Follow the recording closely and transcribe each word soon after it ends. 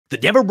The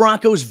Denver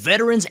Broncos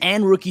veterans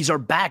and rookies are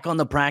back on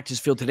the practice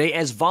field today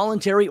as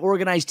voluntary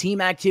organized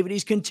team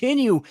activities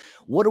continue.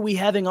 What are we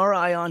having our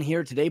eye on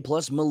here today?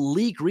 Plus,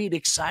 Malik Reed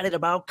excited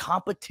about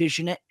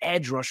competition at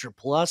edge rusher.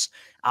 Plus,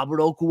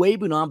 Albert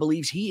Okwuegbunam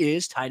believes he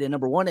is tight end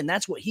number one, and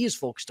that's what he is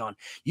focused on.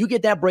 You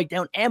get that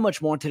breakdown and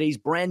much more in today's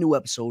brand new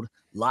episode,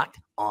 Locked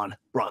on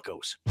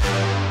Broncos.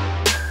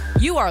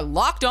 You are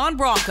Locked on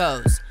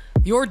Broncos,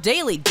 your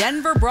daily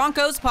Denver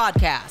Broncos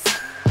podcast.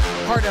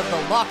 Part of the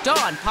Locked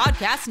On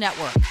Podcast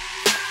Network.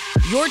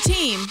 Your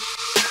team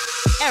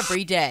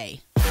every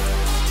day.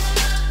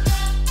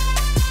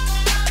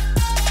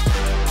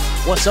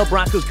 What's up,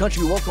 Broncos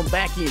country? Welcome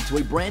back into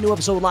a brand new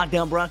episode of Locked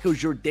On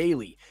Broncos, your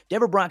daily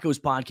Denver Broncos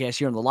podcast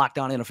here on the Locked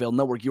On NFL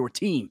Network, your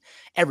team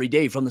every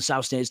day from the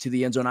South Stands to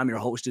the end zone. I'm your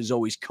host, as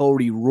always,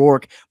 Cody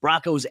Roark,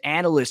 Broncos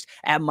analyst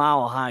at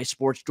Mile High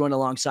Sports, joined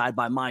alongside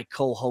by my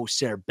co-host,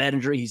 Sayre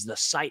Bedinger. He's the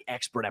site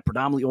expert at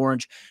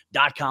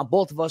predominantlyorange.com.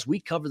 Both of us,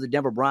 we cover the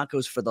Denver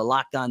Broncos for the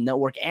Locked On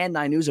Network and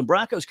 9 News and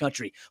Broncos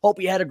country.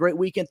 Hope you had a great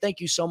weekend. Thank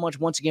you so much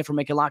once again for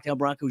making Locked On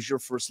Broncos your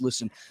first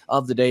listen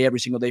of the day every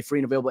single day, free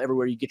and available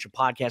everywhere you get your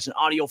podcast in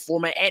audio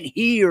format and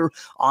here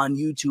on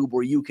YouTube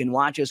where you can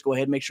watch us. Go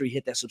ahead and make sure you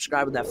hit that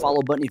subscribe and that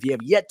follow button if you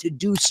have yet to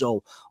do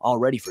so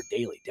already for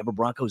daily Denver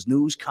Broncos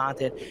news,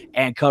 content,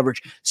 and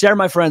coverage. Sayre,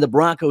 my friend, the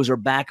Broncos are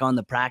back on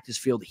the practice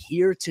field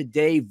here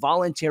today.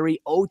 Voluntary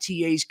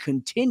OTAs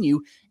continue,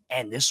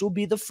 and this will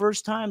be the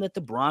first time that the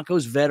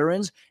Broncos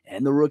veterans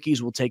and the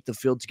rookies will take the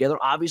field together.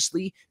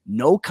 Obviously,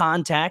 no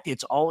contact.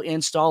 It's all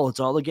install. It's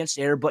all against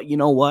air. But you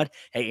know what?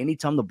 Hey,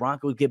 anytime the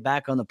Broncos get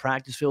back on the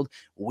practice field,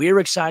 we're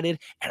excited.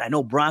 And I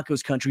know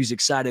Broncos country's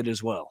excited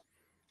as well.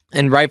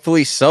 And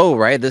rightfully so,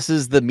 right? This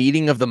is the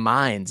meeting of the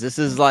minds. This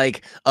is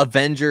like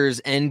Avengers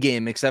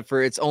Endgame, except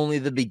for it's only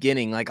the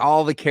beginning. Like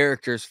all the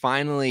characters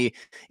finally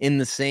in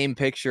the same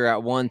picture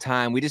at one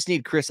time. We just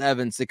need Chris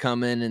Evans to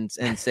come in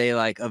and say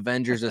like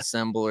Avengers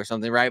Assemble or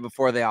something right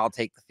before they all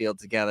take the field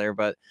together.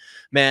 But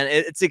man,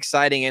 it's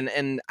exciting.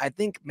 And I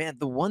think, man,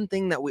 the one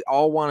thing that we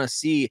all want to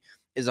see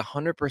is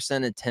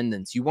 100%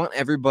 attendance. You want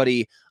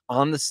everybody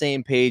on the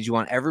same page. You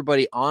want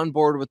everybody on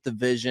board with the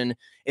vision.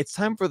 It's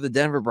time for the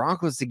Denver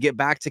Broncos to get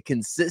back to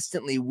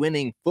consistently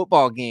winning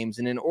football games.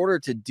 And in order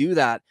to do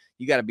that,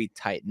 you got to be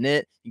tight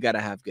knit. You got to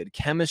have good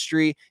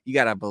chemistry. You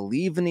got to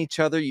believe in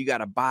each other. You got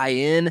to buy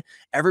in.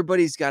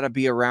 Everybody's got to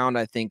be around,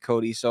 I think,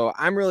 Cody. So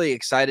I'm really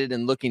excited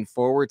and looking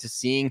forward to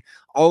seeing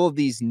all of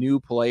these new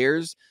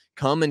players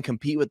come and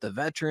compete with the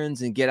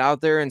veterans and get out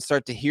there and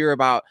start to hear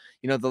about,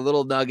 you know, the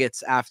little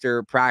nuggets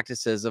after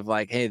practices of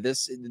like, hey,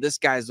 this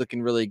guy's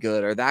looking really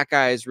good, or that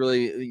guy is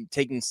really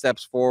taking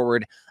steps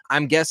forward.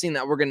 I'm guessing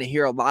that we're going to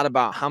hear a lot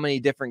about how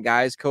many different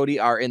guys, Cody,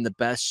 are in the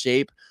best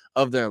shape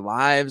of their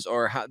lives,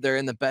 or how they're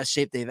in the best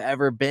shape they've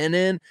ever been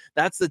in.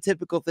 That's the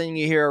typical thing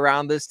you hear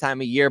around this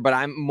time of year, but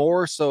I'm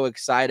more so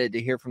excited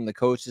to hear from the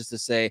coaches to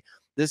say,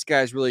 this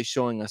guy's really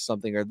showing us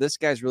something, or this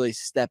guy's really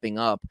stepping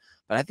up.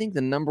 But I think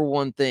the number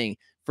one thing,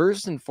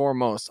 first and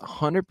foremost,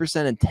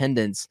 100%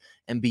 attendance.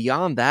 And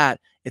beyond that,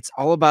 it's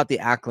all about the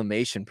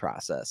acclimation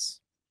process.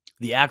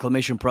 The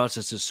acclimation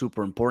process is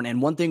super important.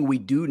 And one thing we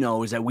do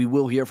know is that we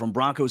will hear from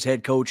Broncos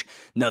head coach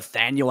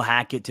Nathaniel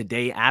Hackett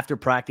today after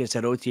practice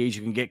at OTAs.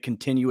 You can get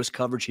continuous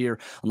coverage here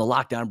on the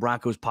Locked On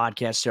Broncos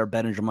podcast. Sayre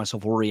Bedinger and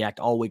myself will react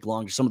all week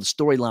long to some of the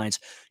storylines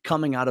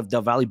coming out of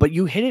Dove Valley. But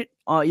you hit it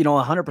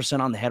 100%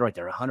 on the head right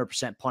there,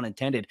 100% pun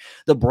intended.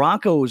 The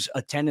Broncos'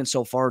 attendance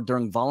so far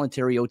during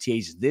voluntary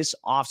OTAs this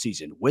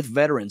offseason with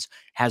veterans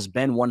has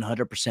been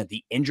 100%.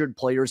 The injured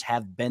players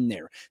have been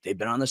there. They've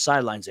been on the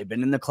sidelines. They've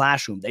been in the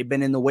classroom. They've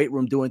been in the weight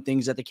room doing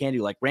things that they can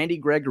do, like Randy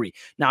Gregory.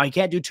 Now, he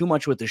can't do too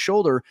much with the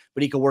shoulder,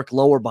 but he can work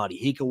lower body.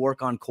 He can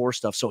work on core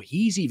stuff. So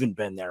he's even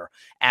been there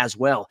as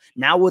well.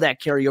 Now, will that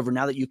carry over?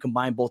 Now that you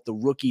combine both the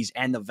rookies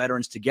and the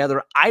veterans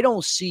together, I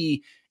don't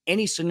see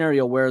any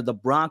scenario where the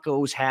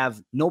Broncos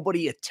have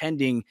nobody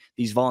attending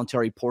these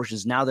voluntary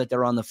portions now that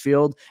they're on the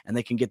field and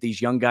they can get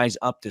these young guys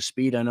up to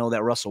speed. I know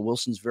that Russell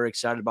Wilson's very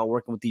excited about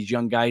working with these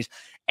young guys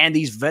and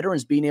these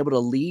veterans being able to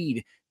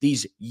lead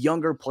these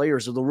younger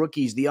players or the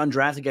rookies, the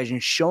undrafted guys,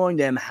 and showing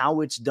them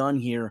how it's done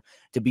here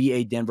to be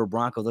a Denver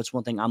Bronco. That's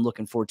one thing I'm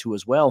looking forward to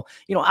as well.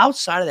 You know,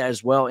 outside of that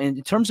as well, in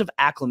terms of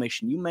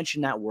acclimation, you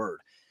mentioned that word.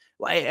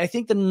 I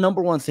think the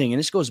number one thing, and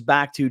this goes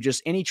back to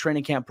just any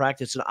training camp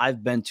practice that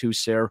I've been to,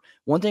 Sayre,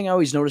 one thing I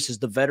always notice is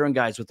the veteran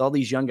guys with all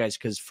these young guys,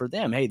 because for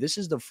them, hey, this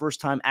is the first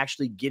time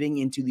actually getting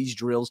into these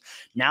drills.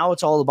 Now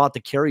it's all about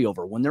the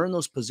carryover. When they're in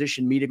those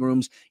position meeting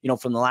rooms, you know,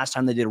 from the last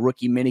time they did a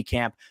rookie mini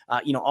camp,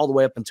 all the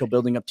way up until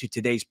building up to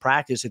today's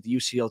practice at the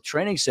UCHealth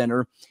Training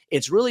Center,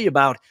 it's really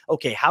about,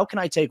 okay, how can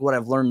I take what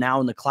I've learned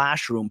now in the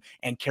classroom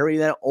and carry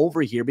that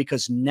over here?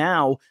 Because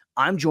now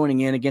I'm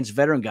joining in against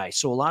veteran guys.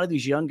 So a lot of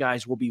these young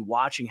guys will be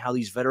watching how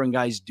these veteran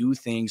guys do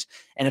things,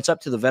 and it's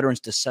up to the veterans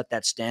to set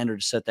that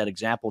standard, to set that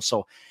example.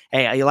 So,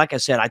 hey, like I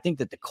said, I think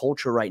that the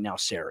culture right now,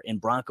 Sayre, in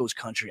Broncos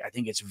country, I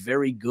think it's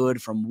very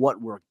good from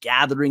what we're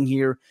gathering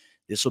here.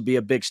 This will be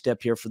a big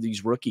step here for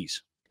these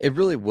rookies. It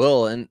really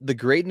will. And the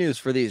great news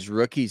for these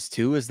rookies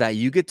too is that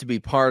you get to be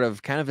part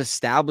of kind of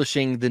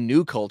establishing the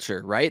new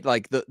culture, right?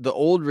 Like the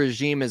old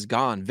regime is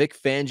gone. Vic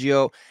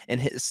Fangio and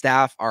his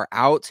staff are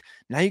out.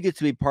 Now you get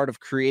to be part of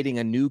creating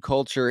a new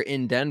culture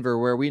in Denver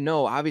where we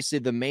know obviously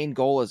the main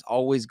goal is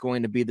always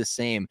going to be the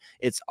same.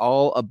 It's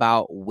all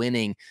about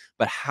winning,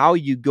 but how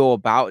you go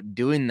about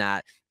doing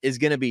that is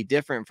going to be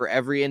different for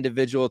every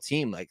individual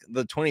team. Like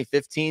the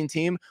 2015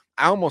 team,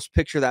 I almost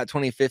picture that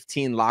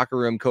 2015 locker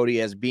room,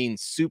 Cody, as being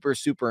super,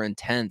 super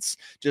intense.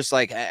 Just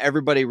like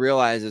everybody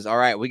realizes, all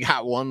right, we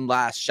got one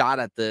last shot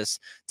at this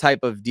type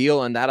of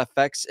deal, and that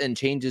affects and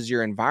changes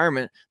your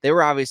environment. They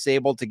were obviously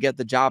able to get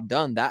the job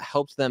done. That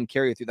helped them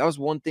carry through. That was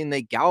one thing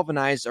they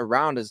galvanized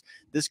around, is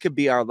this could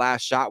be our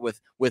last shot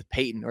with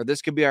Peyton, or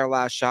this could be our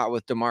last shot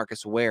with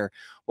DeMarcus Ware.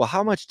 Well,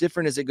 how much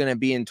different is it going to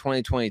be in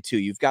 2022?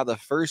 You've got the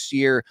first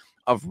year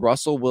of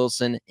Russell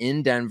Wilson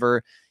in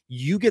Denver.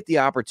 You get the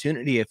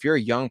opportunity, if you're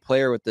a young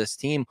player with this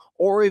team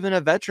or even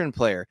a veteran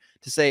player,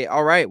 to say,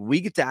 all right,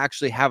 we get to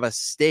actually have a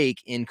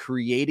stake in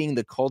creating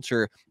the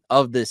culture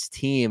of this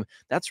team.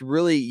 That's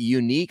really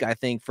unique, I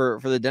think, for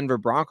the Denver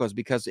Broncos,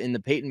 because in the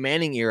Peyton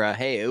Manning era,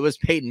 hey, it was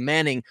Peyton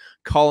Manning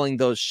calling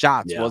those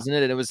shots, wasn't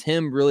it? And it was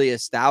him really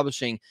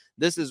establishing,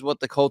 this is what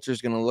the culture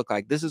is going to look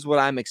like. This is what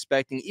I'm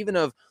expecting, even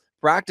of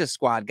practice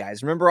squad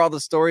guys. Remember all the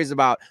stories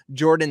about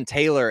Jordan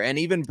Taylor and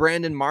even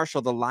Brandon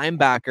Marshall, the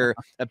linebacker.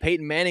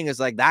 Peyton Manning is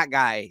like, that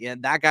guy. Yeah,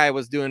 that guy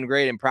was doing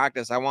great in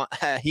practice.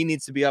 He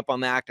needs to be up on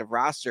the active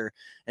roster.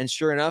 And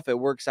sure enough, it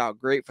works out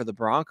great for the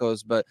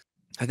Broncos. But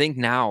I think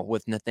now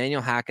with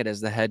Nathaniel Hackett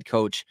as the head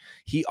coach,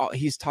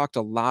 he's talked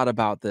a lot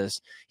about this.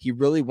 He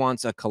really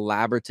wants a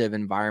collaborative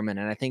environment.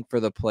 And I think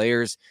for the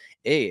players,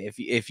 hey,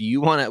 if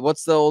you want to,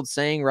 what's the old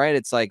saying, right?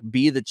 It's like,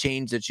 be the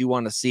change that you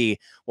want to see.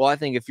 Well, I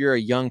think if you're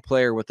a young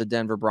player with the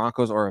Denver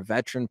Broncos, or a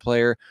veteran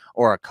player,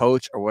 or a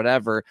coach, or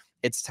whatever,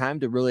 it's time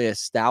to really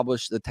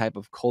establish the type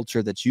of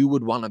culture that you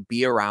would want to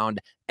be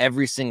around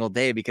every single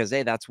day, because,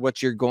 hey, that's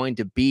what you're going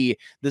to be.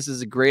 This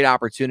is a great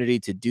opportunity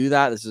to do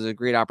that. This is a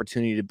great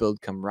opportunity to build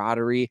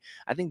camaraderie.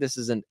 I think this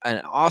is an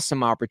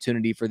awesome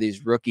opportunity for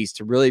these rookies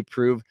to really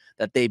prove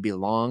that they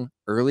belong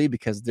early,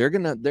 because they're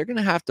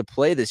gonna have to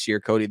play this year,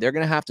 Cody. They're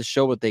gonna have to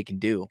show what they can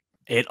do.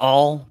 It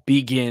all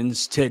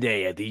begins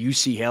today at the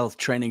UCHealth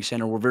Training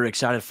Center. We're very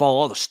excited to follow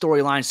all the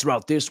storylines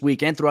throughout this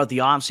week and throughout the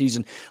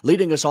offseason,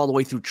 leading us all the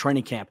way through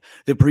training camp,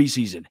 the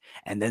preseason,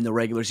 and then the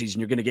regular season.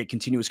 You're going to get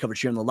continuous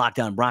coverage here on the Locked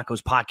On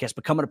Broncos podcast.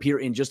 But coming up here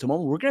in just a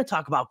moment, we're going to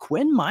talk about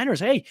Quinn Meinerz.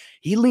 Hey,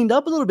 he leaned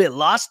up a little bit,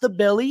 lost the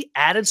belly,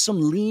 added some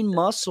lean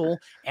muscle,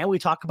 and we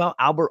talk about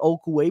Albert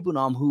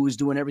Okwuegbunam, who is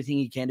doing everything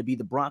he can to be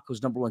the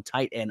Broncos' #1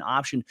 tight end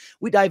option.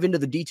 We dive into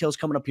the details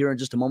coming up here in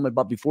just a moment.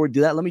 But before we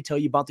do that, let me tell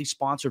you about the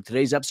sponsor of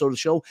today's episode of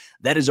the show.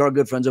 That is our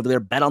good friends over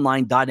there,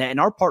 betonline.net. And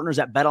our partners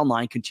at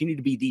BetOnline continue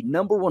to be the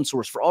 #1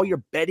 source for all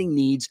your betting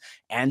needs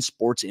and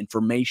sports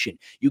information.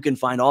 You can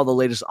find all the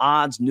latest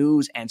odds,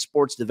 news, and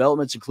sports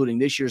developments, including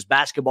this year's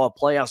basketball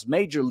playoffs,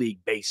 Major League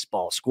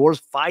Baseball scores,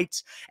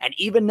 fights, and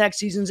even next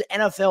season's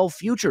NFL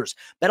futures.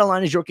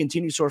 BetOnline is your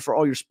continued source for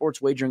all your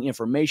sports wagering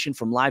information,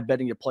 from live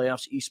betting to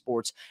playoffs,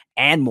 esports,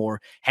 and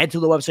more. Head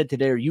to the website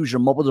today or use your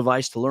mobile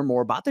device to learn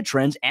more about the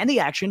trends and the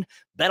action.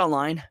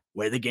 BetOnline,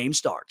 where the game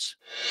starts.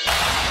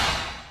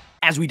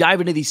 As we dive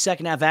into the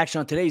second half action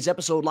on today's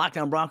episode, Locked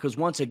On Broncos,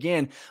 once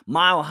again,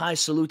 mile-high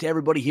salute to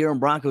everybody here in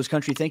Broncos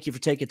country. Thank you for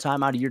taking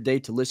time out of your day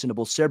to listen to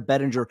both Sayre,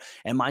 Bedinger,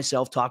 and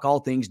myself talk all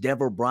things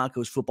Denver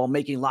Broncos football,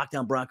 making Locked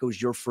On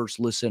Broncos your first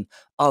listen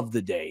of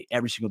the day.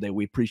 Every single day,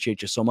 we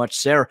appreciate you so much.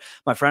 Sayre,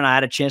 my friend, I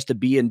had a chance to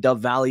be in Dove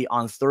Valley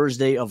on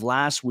Thursday of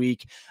last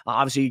week.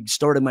 Obviously,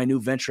 started my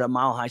new venture at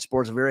Mile High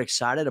Sports. I'm very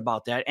excited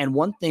about that. And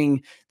one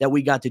thing that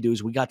we got to do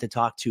is we got to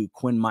talk to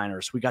Quinn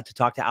Meinerz. We got to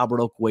talk to Albert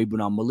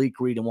Okwuegbunam, Malik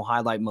Reed, and we'll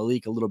highlight Malik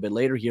a little bit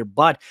later here.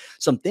 But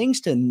some things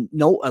to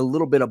know a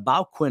little bit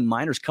about Quinn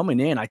Meinerz coming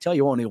in. I tell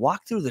you what, when he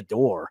walked through the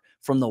door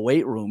from the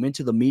weight room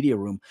into the media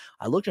room,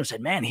 I looked at him and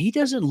said, man, he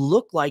doesn't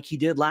look like he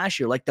did last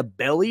year. Like the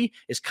belly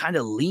is kind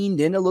of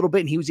leaned in a little bit.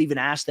 And he was even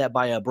asked that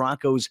by a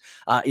Broncos,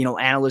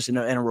 analyst and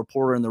a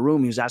reporter in the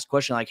room. He was asked a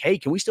question like, hey,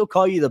 can we still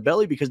call you the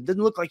belly? Because it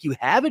doesn't look like you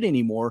have it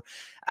anymore.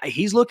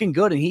 He's looking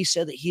good. And he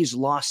said that he's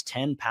lost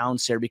 10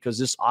 pounds there because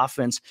this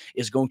offense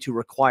is going to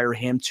require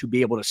him to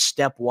be able to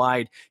step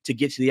wide, to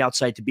get to the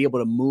outside, to be able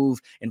to move,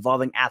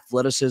 involving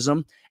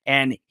athleticism.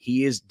 And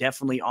he is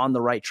definitely on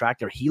the right track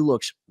there. He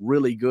looks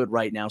really good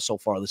right now so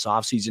far this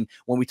offseason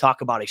when we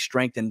talk about a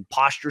strength and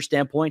posture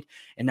standpoint.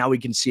 And now we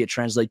can see it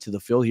translate to the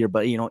field here.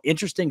 But,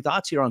 interesting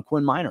thoughts here on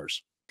Quinn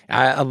Meinerz.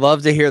 I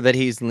love to hear that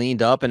he's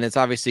leaned up, and it's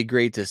obviously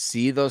great to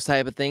see those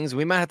type of things.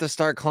 We might have to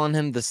start calling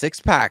him the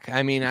six-pack.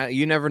 I mean,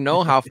 you never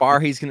know how far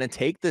he's going to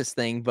take this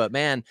thing, but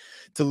man,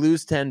 to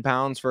lose 10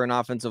 pounds for an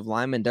offensive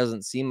lineman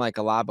doesn't seem like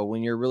a lot, but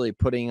when you're really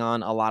putting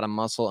on a lot of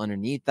muscle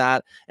underneath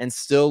that and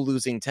still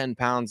losing 10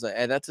 pounds,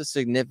 that's a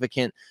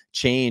significant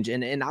change.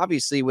 And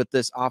obviously with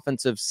this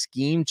offensive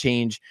scheme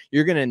change,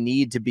 you're going to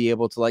need to be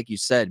able to, like you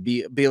said,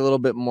 be a little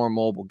bit more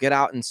mobile, get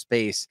out in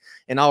space.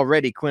 And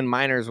already Quinn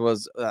Meinerz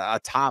was a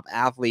top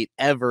athlete athlete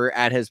ever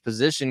at his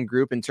position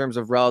group in terms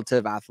of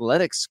relative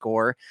athletic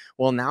score.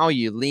 Well, now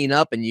you lean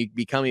up and you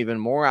become even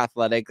more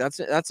athletic.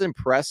 That's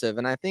impressive.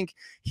 And I think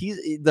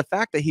the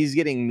fact that he's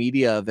getting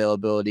media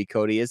availability,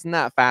 Cody, isn't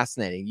that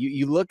fascinating?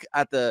 You look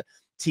at the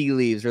tea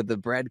leaves or the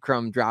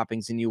breadcrumb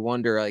droppings and you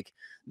wonder, like,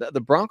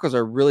 the Broncos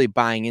are really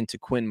buying into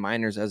Quinn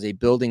Meinerz as a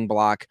building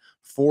block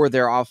for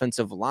their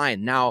offensive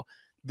line. Now,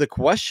 the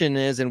question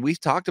is, and we've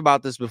talked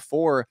about this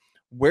before,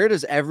 where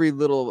does every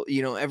little,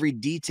 every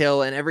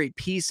detail and every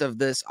piece of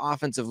this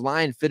offensive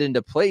line fit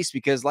into place?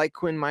 Because like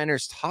Quinn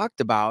Meinerz talked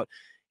about,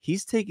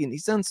 he's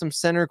done some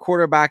center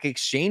quarterback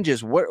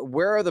exchanges.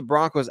 Where are the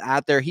Broncos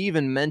at there? He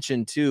even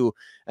mentioned too,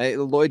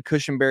 Lloyd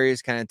Cushenberry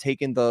has kind of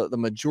taken the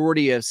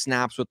majority of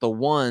snaps with the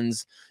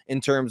ones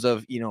in terms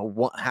of,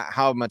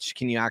 how much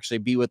can you actually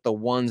be with the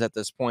ones at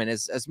this point?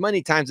 As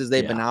many times as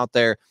they've been out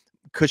there,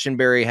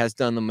 Cushenberry has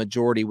done the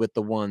majority with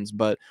the ones,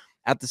 but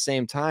at the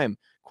same time,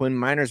 Quinn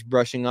Meinerz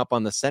brushing up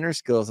on the center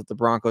skills that the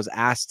Broncos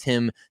asked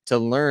him to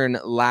learn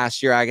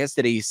last year. I guess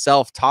that he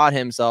self-taught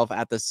himself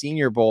at the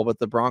Senior Bowl, but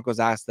the Broncos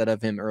asked that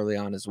of him early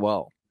on as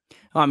well.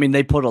 I mean,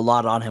 they put a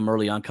lot on him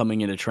early on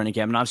coming into training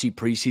camp, and obviously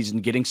preseason,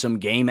 getting some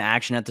game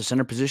action at the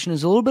center position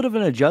is a little bit of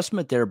an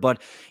adjustment there.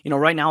 But,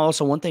 right now,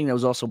 also one thing that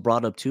was also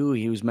brought up too,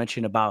 he was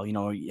mentioning about,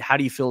 how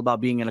do you feel about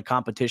being in a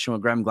competition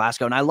with Graham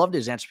Glasgow? And I loved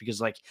his answer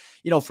because, like,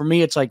 for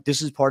me, it's like, this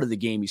is part of the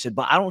game. He said,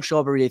 but I don't show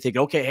up every day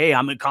thinking, okay, hey,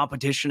 I'm in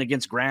competition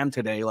against Graham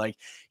today. Like,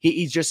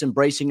 he's just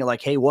embracing it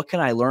like, hey, what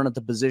can I learn at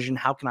the position?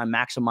 How can I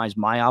maximize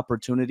my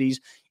opportunities?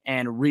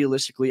 And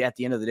realistically, at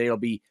the end of the day, it'll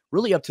be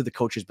really up to the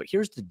coaches. But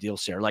here's the deal,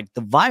 Sayre. Like,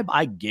 the vibe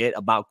I get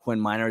about Quinn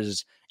Meinerz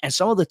is, and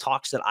some of the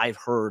talks that I've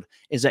heard,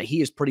 is that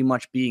he is pretty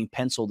much being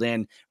penciled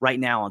in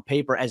right now on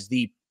paper as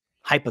the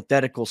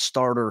hypothetical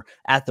starter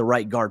at the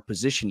right guard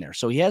position there.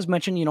 So he has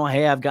mentioned,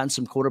 hey, I've gotten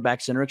some quarterback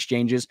center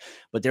exchanges,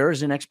 but there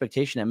is an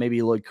expectation that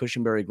maybe Lloyd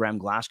Cushenberry, Graham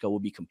Glasgow will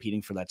be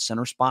competing for that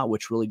center spot,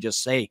 which really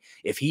just say,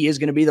 if he is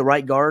going to be the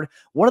right guard,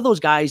 one of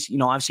those guys,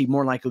 obviously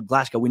more like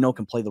Glasgow, we know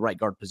can play the right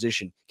guard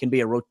position, can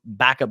be a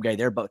backup guy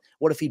there, but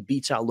what if he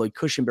beats out Lloyd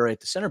Cushenberry at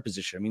the center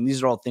position? I mean,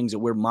 these are all things that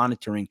we're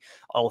monitoring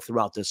all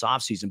throughout this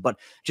offseason, but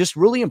just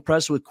really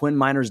impressed with Quinn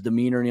Meinerz'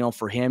 demeanor.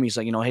 For him, he's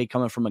like, hey,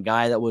 coming from a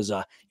guy that was,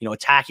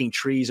 attacking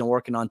trees and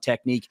working on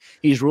technique.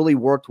 He's really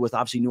worked with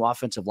obviously new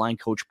offensive line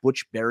coach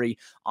Butch Berry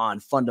on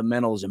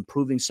fundamentals,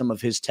 improving some of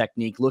his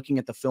technique. Looking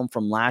at the film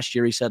from last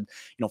year, he said,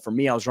 for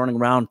me, I was running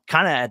around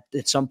kind of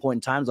at some point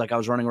in time, like I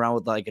was running around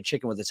with like a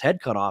chicken with its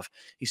head cut off.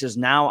 He says,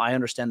 now I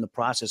understand the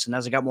process. And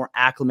as I got more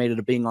acclimated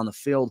to being on the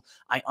field,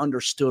 I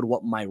understood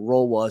what my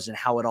role was and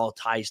how it all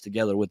ties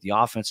together with the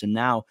offense. And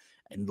now,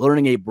 and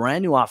learning a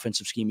brand new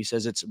offensive scheme, he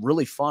says it's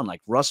really fun. Like,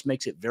 Russ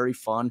makes it very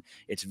fun.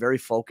 It's very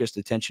focused,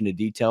 attention to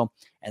detail,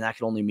 and that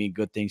can only mean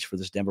good things for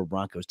this Denver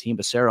Broncos team.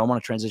 But Sayre, I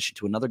want to transition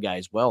to another guy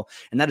as well,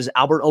 and that is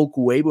Albert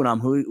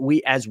Okwuegbunam, who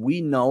as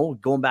we know,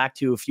 going back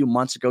to a few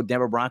months ago,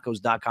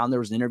 DenverBroncos.com, there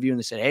was an interview, and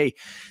they said, hey,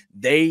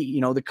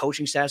 the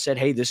coaching staff said,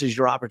 hey, this is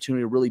your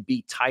opportunity to really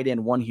beat tight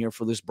end one here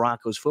for this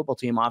Broncos football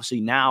team. Obviously,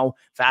 now,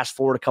 fast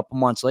forward a couple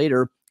months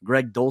later,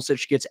 Greg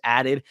Dulcich gets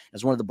added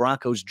as one of the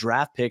Broncos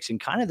draft picks, and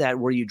kind of that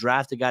where you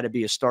draft a guy to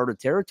be a starter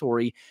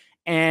territory.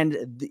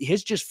 And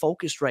his just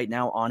focused right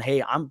now on,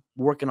 hey, I'm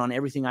working on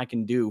everything I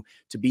can do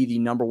to be the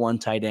number one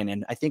tight end.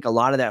 And I think a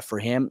lot of that for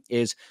him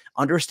is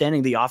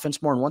understanding the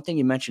offense more. And one thing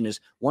you mentioned is,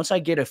 once I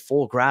get a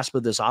full grasp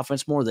of this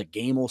offense more, the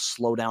game will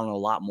slow down a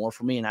lot more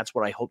for me. And that's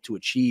what I hope to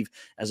achieve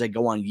as I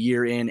go on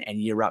year in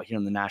and year out here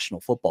in the National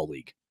Football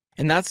League.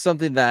 And that's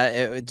something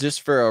that,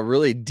 just for a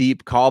really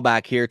deep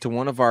callback here to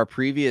one of our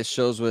previous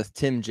shows with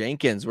Tim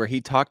Jenkins, where he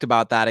talked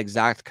about that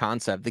exact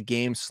concept, the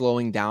game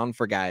slowing down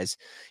for guys.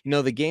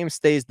 The game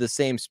stays the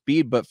same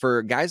speed, but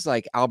for guys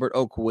like Albert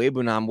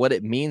Okwuegbunam, what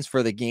it means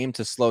for the game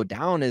to slow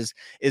down is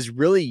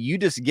really you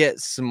just get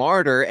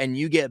smarter and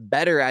you get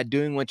better at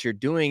doing what you're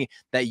doing,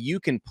 that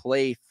you can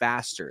play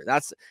faster.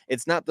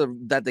 It's not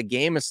that the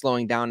game is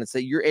slowing down, it's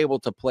that you're able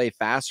to play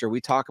faster. We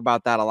talk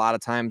about that a lot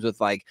of times with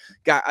like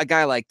a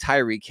guy like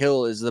Tyreek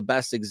Hill is the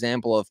best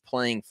example of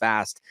playing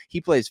fast.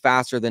 He plays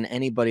faster than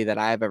anybody that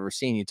I've ever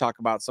seen. You talk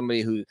about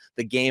somebody who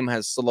the game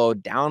has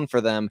slowed down for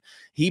them.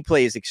 He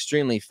plays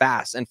extremely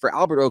fast. And for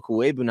Albert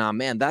Okwuegbunam,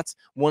 man, that's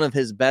one of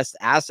his best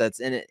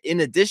assets. And in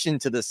addition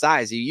to the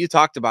size, you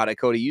talked about it,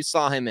 Cody. You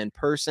saw him in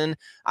person.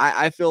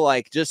 I feel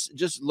like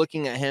just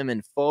looking at him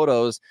in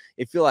photos,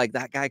 it feel like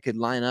that guy could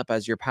line up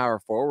as your power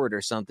forward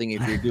or something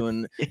if you're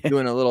doing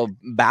a little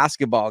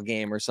basketball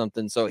game or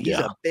something. So he's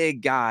a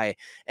big guy.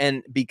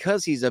 And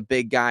because he's a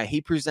big guy,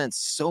 he presents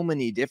so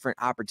many different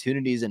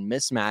opportunities and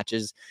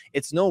mismatches.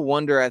 It's no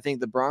wonder I think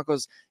the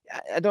Broncos,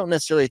 I don't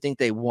necessarily think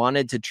they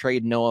wanted to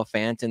trade Noah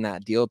Fant in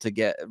that deal to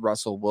get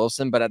Russell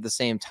Wilson, but at the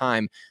same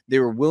time, they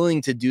were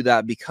willing to do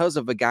that because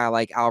of a guy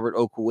like Albert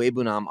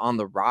Okwuegbunam on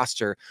the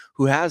roster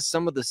who has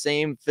some of the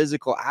same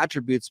physical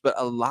attributes, but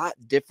a lot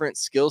different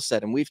skill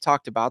set. And we've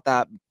talked about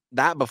that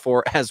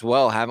before as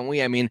well, haven't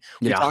we? I mean,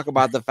 we talk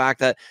about the fact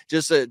that,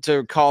 just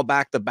to call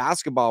back the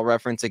basketball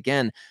reference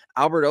again,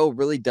 Albert O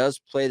really does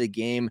play the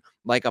game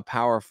like a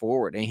power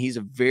forward, and he's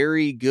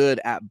very good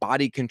at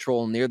body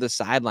control near the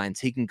sidelines.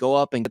 He can go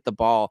up and get the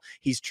ball.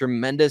 He's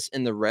tremendous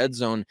in the red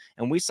zone,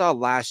 and we saw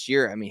last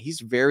year, I mean,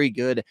 he's very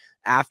good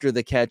after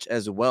the catch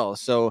as well.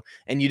 So,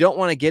 and you don't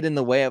want to get in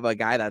the way of a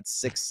guy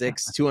that's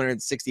 6'6",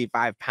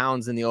 265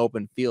 pounds in the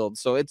open field.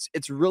 So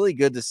it's really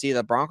good to see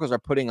that Broncos are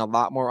putting a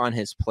lot more on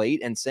his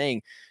plate and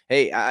saying,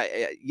 hey,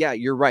 yeah,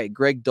 you're right.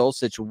 Greg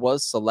Dulcich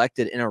was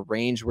selected in a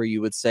range where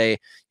you would say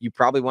you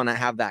probably want to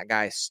have that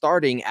guy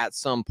starting at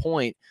some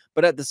point.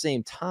 But at the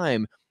same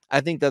time,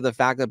 I think that the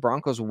fact that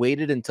Broncos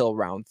waited until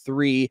round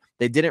 3,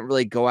 they didn't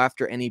really go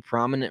after any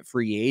prominent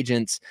free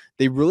agents.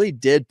 They really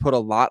did put a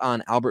lot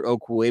on Albert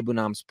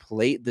Okwuegbunam's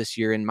plate this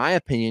year, in my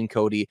opinion,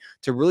 Cody,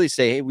 to really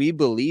say, hey, we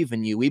believe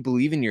in you. We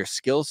believe in your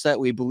skill set.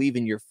 We believe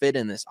in your fit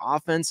in this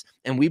offense.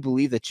 And we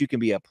believe that you can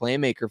be a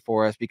playmaker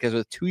for us, because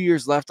with 2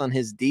 years left on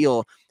his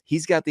deal,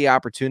 he's got the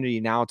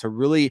opportunity now to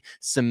really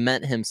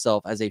cement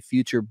himself as a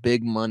future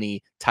big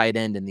money tight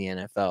end in the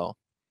NFL.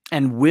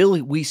 And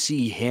will we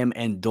see him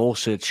and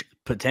Dulcich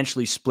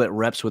potentially split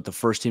reps with the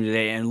first team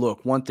today? And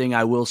look, one thing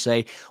I will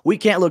say, we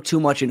can't look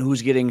too much in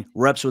who's getting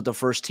reps with the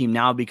first team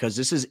now, because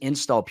this is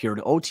install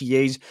period.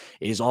 OTAs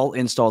is all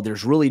installed.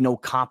 There's really no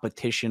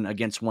competition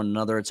against one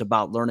another. It's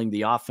about learning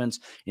the offense,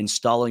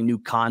 installing new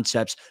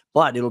concepts,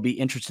 but it'll be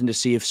interesting to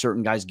see if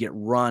certain guys get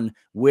run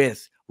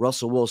with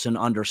Russell Wilson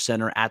under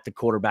center at the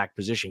quarterback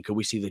position. Could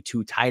we see the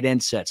 2 tight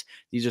end sets?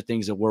 These are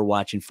things that we're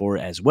watching for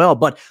as well.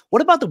 But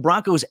what about the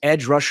Broncos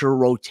edge rusher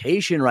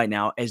rotation right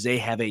now, as they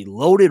have a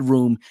loaded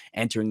room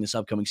entering this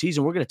upcoming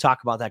season? We're going to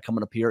talk about that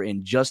coming up here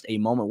in just a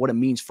moment, what it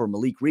means for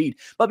Malik Reed.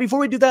 But before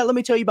we do that, let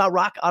me tell you about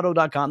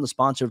rockauto.com, the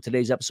sponsor of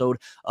today's episode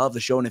of the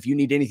show. And if you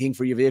need anything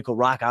for your vehicle,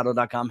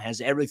 rockauto.com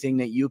has everything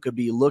that you could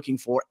be looking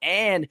for.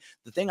 And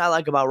the thing I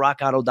like about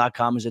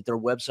rockauto.com is that their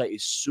website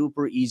is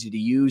super easy to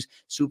use,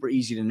 super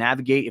easy to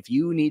navigate. If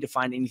you need to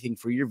find anything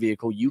for your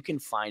vehicle, you can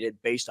find it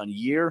based on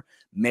year,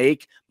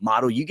 make,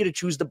 model. You get to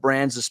choose the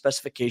brands, the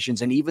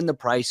specifications, and even the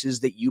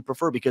prices that you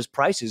prefer, because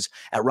prices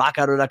at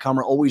rockauto.com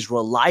are always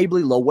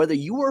reliably low, whether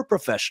you are a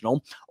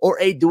professional or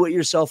a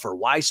do-it-yourselfer.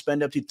 Why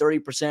spend up to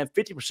 30%,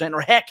 50%,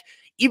 or heck,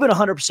 even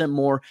 100%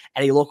 more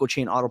at a local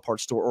chain auto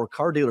parts store or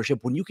car dealership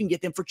when you can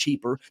get them for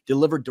cheaper,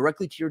 delivered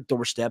directly to your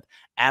doorstep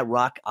at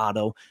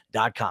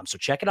rockauto.com. So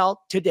check it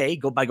out today.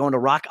 Go by going to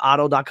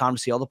rockauto.com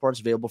to see all the parts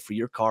available for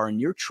your car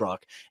and your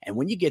truck. And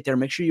when you get there,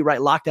 make sure you write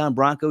Lockdown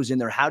Broncos in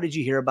there. How did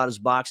you hear about his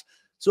box?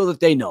 So that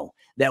they know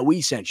that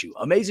we sent you.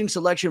 Amazing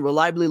selection,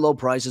 reliably low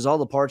prices, all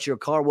the parts your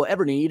car will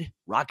ever need.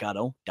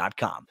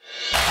 rockauto.com.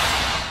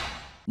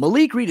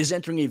 Malik Reed is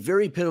entering a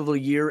very pivotal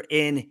year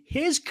in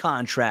his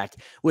contract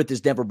with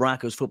this Denver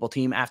Broncos football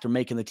team after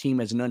making the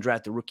team as an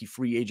undrafted rookie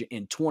free agent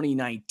in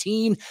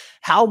 2019.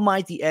 How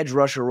might the edge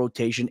rusher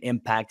rotation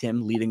impact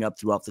him leading up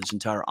throughout this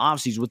entire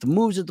offseason with the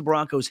moves that the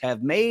Broncos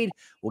have made?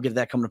 We'll get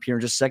that coming up here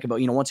in just a second.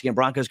 But, once again,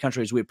 Broncos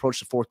country, as we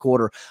approach the fourth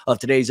quarter of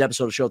today's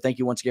episode of the show, thank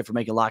you once again for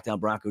making Lockdown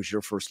Broncos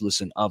your first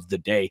listen of the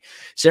day.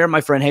 Sayre,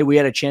 my friend, hey, we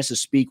had a chance to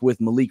speak with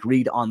Malik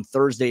Reed on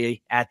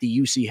Thursday at the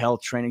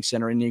UCHealth Training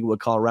Center in Inglewood,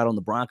 Colorado, in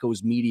the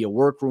Broncos media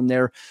workroom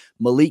there.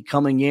 Malik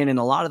coming in, and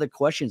a lot of the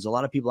questions, a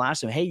lot of people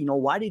asked him, hey,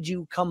 why did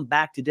you come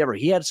back to Denver?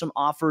 He had some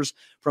offers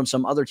from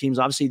some other teams.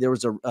 Obviously, there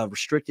was a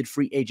restricted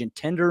free agent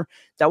tender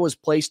that was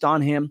placed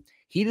on him.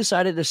 He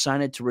decided to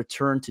sign it to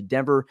return to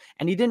Denver,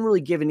 and he didn't really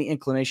give any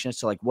inclination as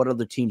to what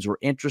other teams were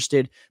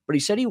interested, but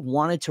he said he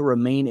wanted to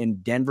remain in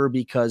Denver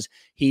because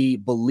he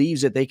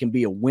believes that they can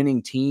be a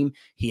winning team.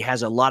 He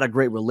has a lot of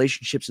great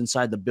relationships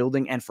inside the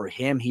building, and for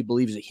him, he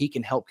believes that he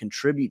can help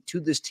contribute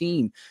to this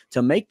team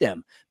to make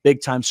them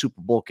big-time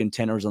Super Bowl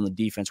contenders on the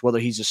defense, whether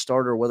he's a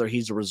starter, whether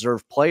he's a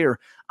reserve player.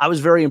 I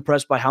was very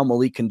impressed by how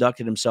Malik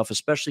conducted himself,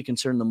 especially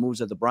considering the moves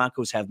that the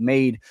Broncos have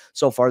made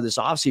so far this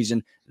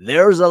offseason.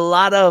 There's a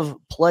lot of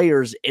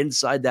players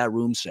inside that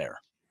room, Sayre.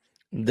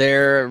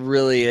 There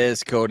really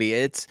is, Cody.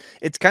 It's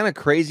kind of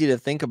crazy to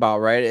think about,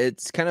 right?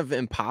 It's kind of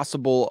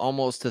impossible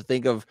almost to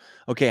think of,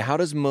 okay, how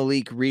does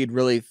Malik Reed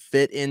really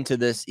fit into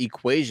this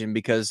equation?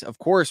 Because, of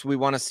course, we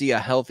want to see a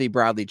healthy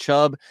Bradley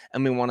Chubb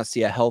and we want to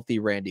see a healthy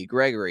Randy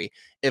Gregory.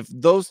 If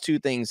those two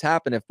things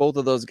happen, if both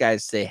of those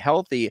guys stay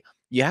healthy,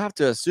 you have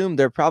to assume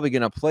they're probably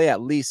going to play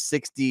at least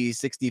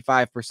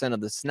 65%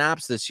 of the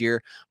snaps this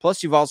year.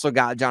 Plus, you've also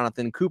got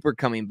Jonathan Cooper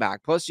coming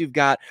back. Plus, you've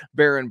got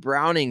Baron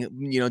Browning,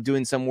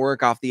 doing some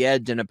work off the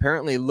edge and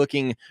apparently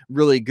looking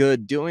really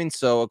good doing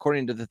so,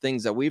 according to the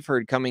things that we've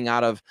heard coming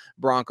out of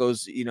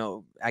Broncos,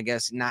 I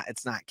guess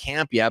it's not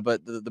camp yet,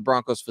 but the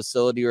Broncos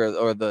facility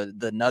or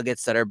the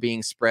nuggets that are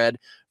being spread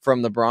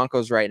from the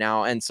Broncos right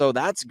now. And so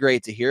that's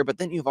great to hear. But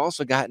then you've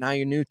also got now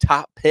your new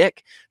top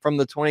pick from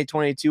the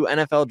 2022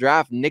 NFL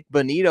draft, Nick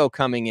Bonito,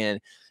 coming in.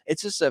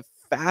 It's just a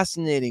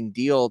fascinating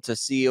deal to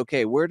see,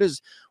 okay, where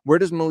does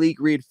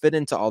Malik Reed fit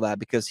into all that?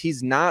 Because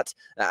he's not,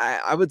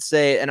 I would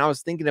say, and I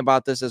was thinking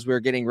about this as we were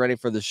getting ready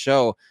for the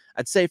show,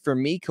 I'd say for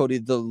me, Cody,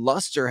 the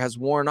luster has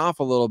worn off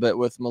a little bit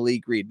with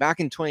Malik Reed.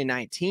 Back in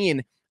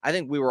 2019, I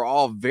think we were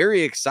all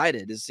very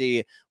excited to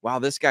see, wow,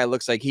 this guy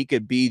looks like he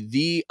could be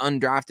the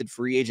undrafted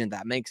free agent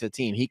that makes a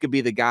team. He could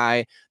be the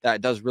guy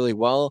that does really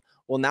well.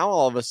 Well, now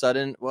all of a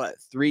sudden,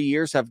 3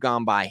 years have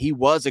gone by. He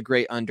was a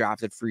great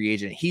undrafted free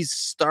agent. He's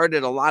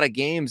started a lot of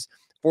games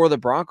for the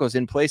Broncos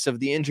in place of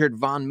the injured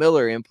Von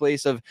Miller, in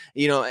place of,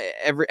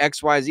 every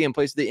XYZ, in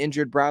place of the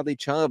injured Bradley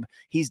Chubb.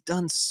 He's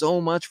done so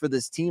much for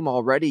this team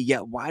already,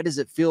 yet why does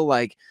it feel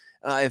like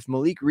if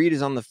Malik Reed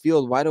is on the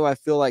field, why do I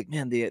feel like,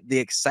 man, the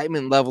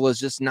excitement level is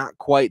just not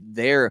quite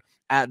there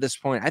at this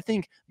point? I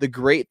think the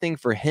great thing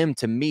for him,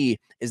 to me,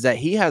 is that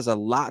he has a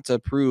lot to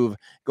prove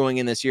going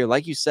in this year.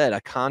 Like you said,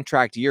 a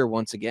contract year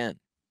once again.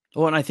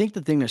 Well, and I think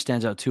the thing that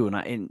stands out too,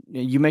 and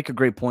you make a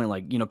great point,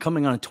 like,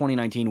 coming on in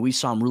 2019, we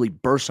saw him really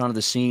burst onto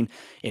the scene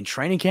in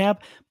training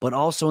camp, but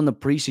also in the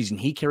preseason.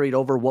 He carried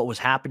over what was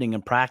happening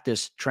in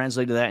practice,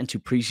 translated that into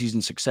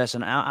preseason success.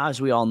 And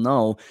as we all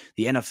know,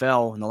 the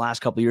NFL in the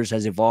last couple of years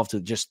has evolved to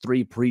just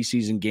 3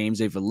 preseason games.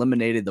 They've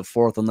eliminated the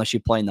 4th unless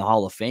you play in the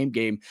Hall of Fame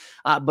game.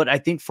 But I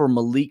think for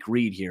Malik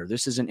Reed here,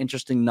 this is an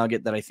interesting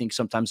nugget that I think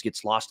sometimes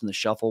gets lost in the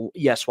shuffle.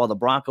 Yes, while the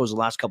Broncos the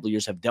last couple of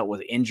years have dealt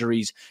with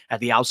injuries at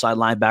the outside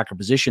linebacker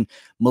position,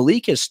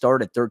 Malik has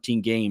started 13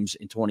 games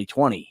in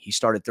 2020. He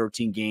started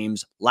 13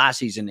 games last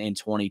season in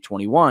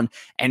 2021.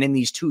 And in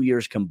these 2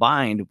 years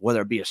combined,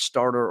 whether it be a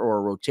starter or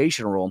a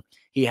rotational role,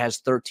 he has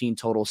 13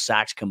 total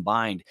sacks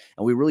combined.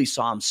 And we really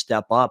saw him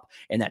step up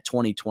in that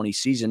 2020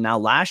 season. Now,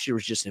 last year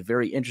was just a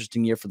very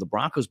interesting year for the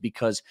Broncos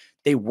because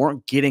they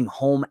weren't getting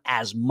home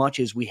as much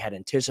as we had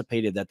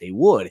anticipated that they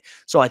would.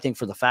 So I think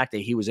for the fact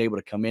that he was able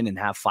to come in and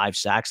have 5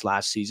 sacks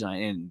last season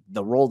and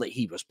the role that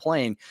he was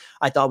playing,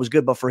 I thought was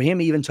good. But for him,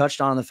 he even touched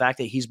on the fact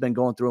that he's been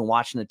going through and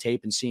watching the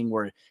tape and seeing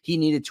where he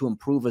needed to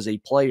improve as a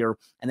player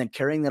and then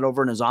carrying that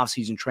over in his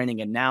offseason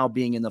training and now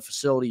being in the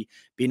facility,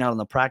 being out on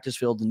the practice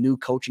field, the new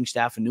coaching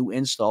staff, a new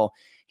install.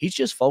 He's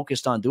just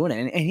focused on doing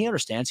it. And he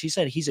understands. He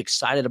said he's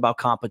excited about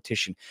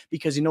competition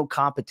because,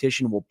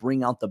 competition will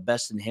bring out the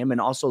best in him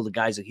and also the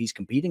guys that he's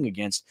competing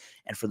against.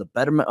 And for the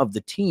betterment of the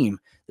team,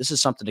 this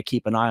is something to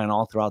keep an eye on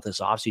all throughout this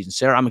offseason.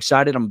 Sayre, I'm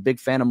excited. I'm a big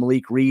fan of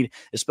Malik Reed,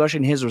 especially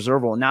in his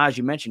reserve role. Now, as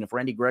you mentioned, if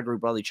Randy Gregory,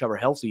 Bradley Chubb are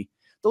healthy,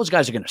 those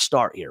guys are going to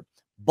start here.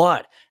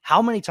 But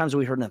how many times have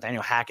we heard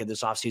Nathaniel Hackett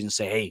this offseason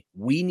say, hey,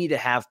 we need to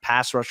have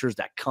pass rushers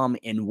that come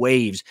in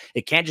waves.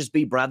 It can't just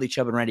be Bradley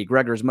Chubb and Randy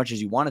Gregory as much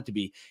as you want it to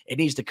be. It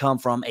needs to come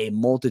from a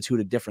multitude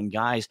of different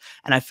guys.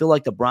 And I feel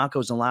like the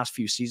Broncos in the last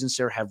few seasons,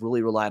 Sarah, have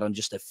really relied on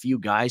just a few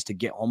guys to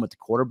get home at the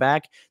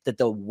quarterback, that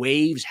the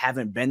waves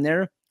haven't been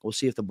there. We'll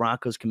see if the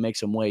Broncos can make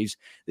some waves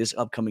this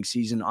upcoming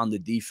season on the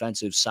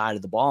defensive side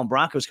of the ball in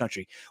Broncos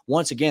country.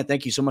 Once again,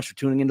 thank you so much for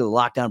tuning into the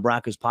Locked On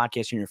Broncos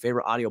podcast on your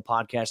favorite audio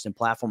podcast and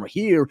platform or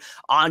here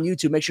on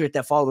YouTube. Make sure you hit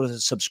that follow and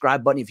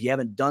subscribe button if you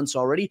haven't done so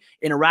already.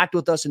 Interact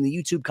with us in the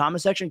YouTube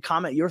comment section.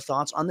 Comment your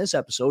thoughts on this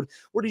episode.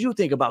 What did you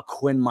think about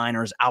Quinn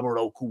Meinerz, Albert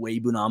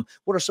Okwuegbunam?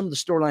 What are some of the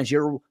storylines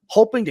you're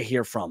hoping to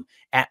hear from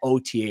at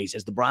OTAs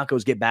as the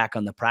Broncos get back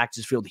on the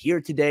practice field here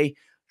today?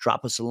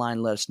 Drop us a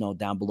line. Let us know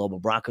down below.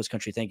 But Broncos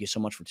country, thank you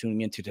so much for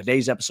tuning in to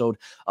today's episode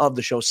of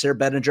the show. Sayre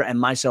Bedinger and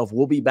myself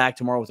will be back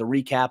tomorrow with a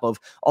recap of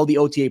all the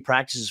OTA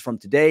practices from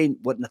today,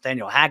 what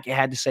Nathaniel Hackett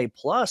had to say.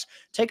 Plus,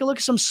 take a look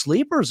at some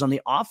sleepers on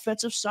the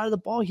offensive side of the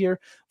ball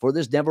here for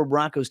this Denver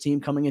Broncos team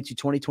coming into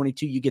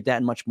 2022. You get that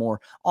and much more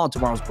on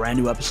tomorrow's brand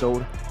new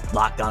episode,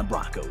 Locked On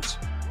Broncos.